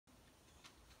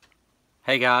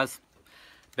Hey guys,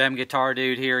 Bam Guitar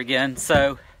Dude here again.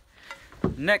 So,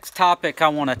 next topic I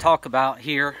want to talk about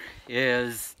here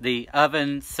is the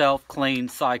oven self-clean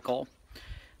cycle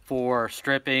for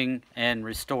stripping and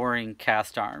restoring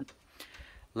cast iron.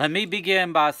 Let me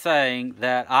begin by saying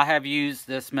that I have used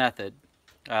this method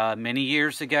many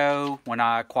years ago. When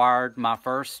I acquired my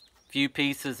first few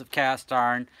pieces of cast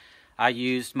iron, I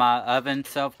used my oven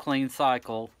self-clean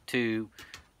cycle to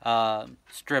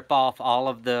strip off all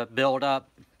of the buildup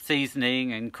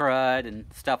seasoning and crud and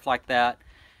stuff like that,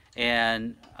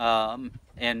 and I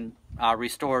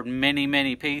restored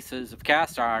many pieces of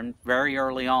cast iron very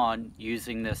early on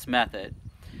using this method.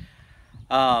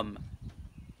 Over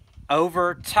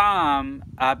time,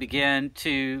 I began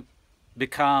to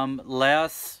become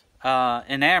less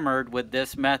enamored with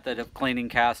this method of cleaning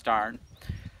cast iron.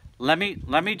 Let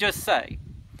me just say,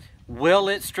 will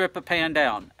it strip a pan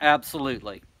down?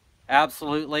 Absolutely.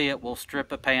 Absolutely, it will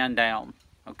strip a pan down,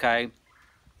 okay?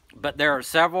 But there are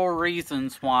several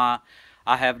reasons why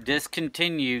I have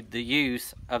discontinued the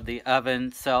use of the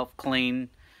oven self-clean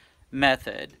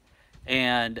method.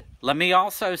 And let me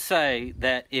also say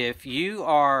that if you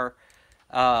are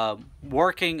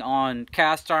working on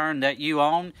cast iron that you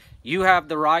own, you have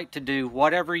the right to do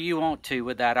whatever you want to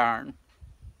with that iron,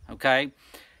 okay?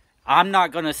 I'm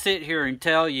not going to sit here and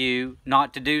tell you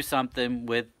not to do something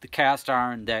with the cast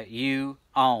iron that you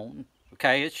own.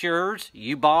 Okay, it's yours.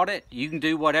 You bought it. You can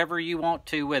do whatever you want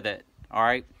to with it. All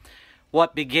right.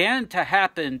 What began to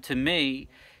happen to me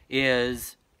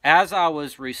is, as I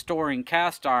was restoring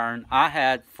cast iron, I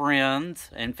had friends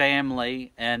and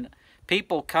family and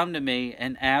people come to me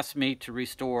and ask me to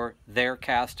restore their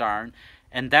cast iron.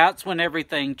 And that's when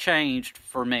everything changed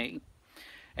for me.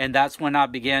 And that's when I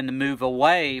began to move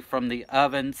away from the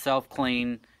oven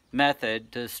self-clean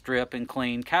method to strip and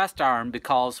clean cast iron,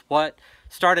 because what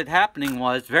started happening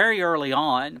was, very early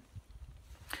on,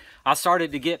 I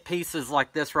started to get pieces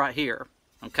like this right here,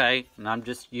 okay? And I'm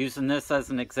just using this as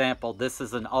an example. This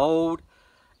is an old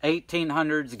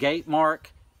 1800s gate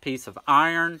mark piece of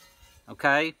iron,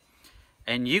 okay?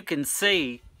 And you can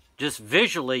see, just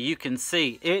visually, you can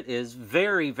see it is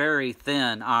very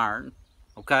thin iron,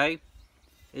 okay?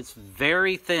 It's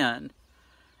very thin,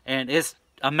 and it's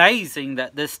amazing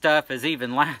that this stuff has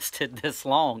even lasted this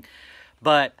long.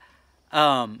 But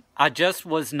I just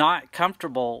was not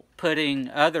comfortable putting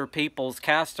other people's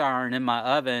cast iron in my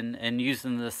oven and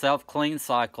using the self-clean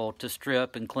cycle to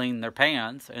strip and clean their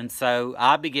pans. And so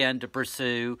I began to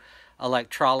pursue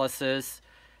electrolysis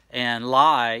and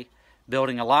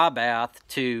building a lye bath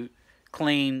to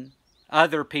clean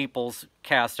other people's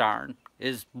cast iron.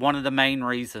 Is one of the main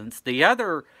reasons. The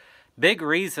other big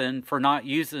reason for not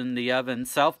using the oven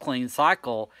self-clean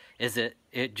cycle is it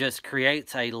just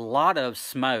creates a lot of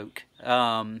smoke.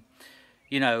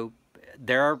 You know,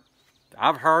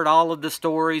 I've heard all of the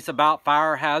stories about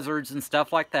fire hazards and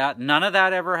stuff like that. None of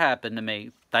that ever happened to me,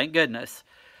 thank goodness.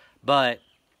 But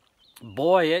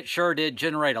boy, it sure did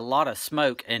generate a lot of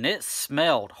smoke, and it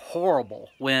smelled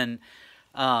horrible when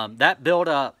that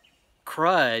buildup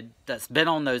crud that's been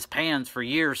on those pans for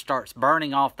years starts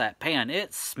burning off that pan.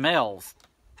 It smells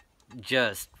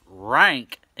just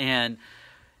rank, and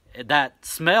that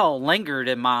smell lingered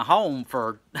in my home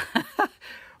for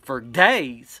for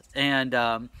days. And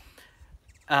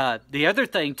the other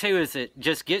thing too is it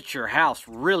just gets your house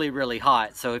really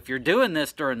hot. So if you're doing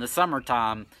this during the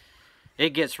summertime,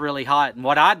 it gets really hot. And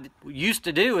what I used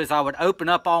to do is I would open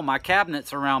up all my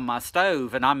cabinets around my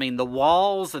stove. And I mean, the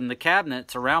walls and the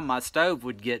cabinets around my stove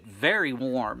would get very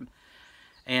warm.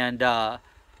 And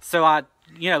so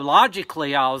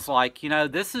logically, I was like,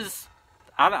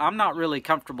 I'm not really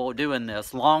comfortable doing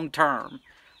this long term.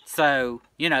 So,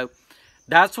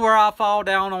 that's where I fall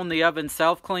down on the oven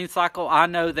self-clean cycle. I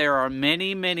know there are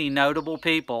many notable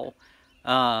people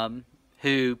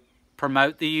who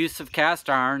promote the use of cast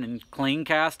iron and clean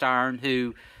cast iron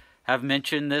who have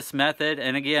mentioned this method.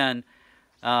 And again,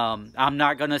 I'm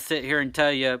not going to sit here and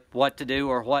tell you what to do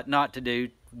or what not to do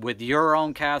with your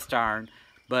own cast iron.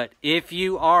 But if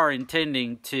you are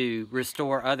intending to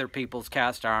restore other people's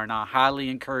cast iron, I highly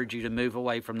encourage you to move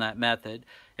away from that method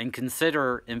and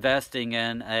consider investing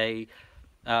in a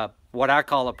what I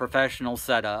call a professional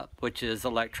setup, which is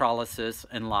electrolysis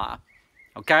and lye.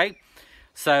 Okay?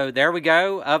 So there we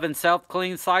go, oven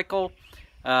self-clean cycle.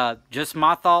 Just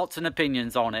my thoughts and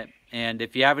opinions on it. And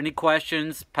if you have any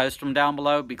questions, post them down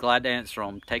below. Be glad to answer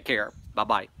them. Take care.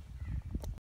 Bye-bye.